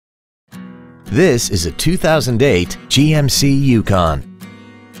This is a 2008 GMC Yukon.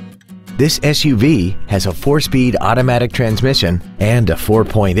 This SUV has a 4-speed automatic transmission and a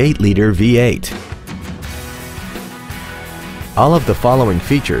 4.8-liter V8. All of the following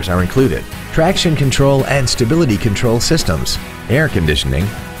features are included: traction control and stability control systems, air conditioning,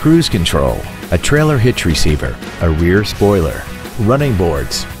 cruise control, a trailer hitch receiver, a rear spoiler, running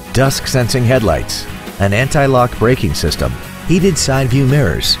boards, dusk sensing headlights, an anti-lock braking system, heated side view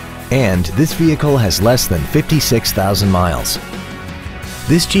mirrors, and this vehicle has less than 56,000 miles.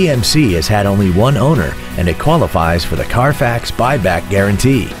 This GMC has had only one owner and it qualifies for the Carfax buyback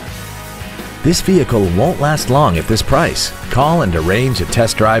guarantee. This vehicle won't last long at this price. Call and arrange a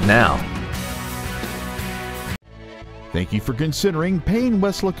test drive now. Thank you for considering Payne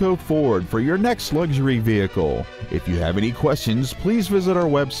Weslaco Ford for your next luxury vehicle. If you have any questions, please visit our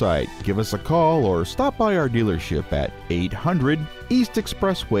website, give us a call, or stop by our dealership at 800 East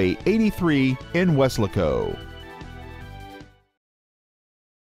Expressway 83 in Weslaco.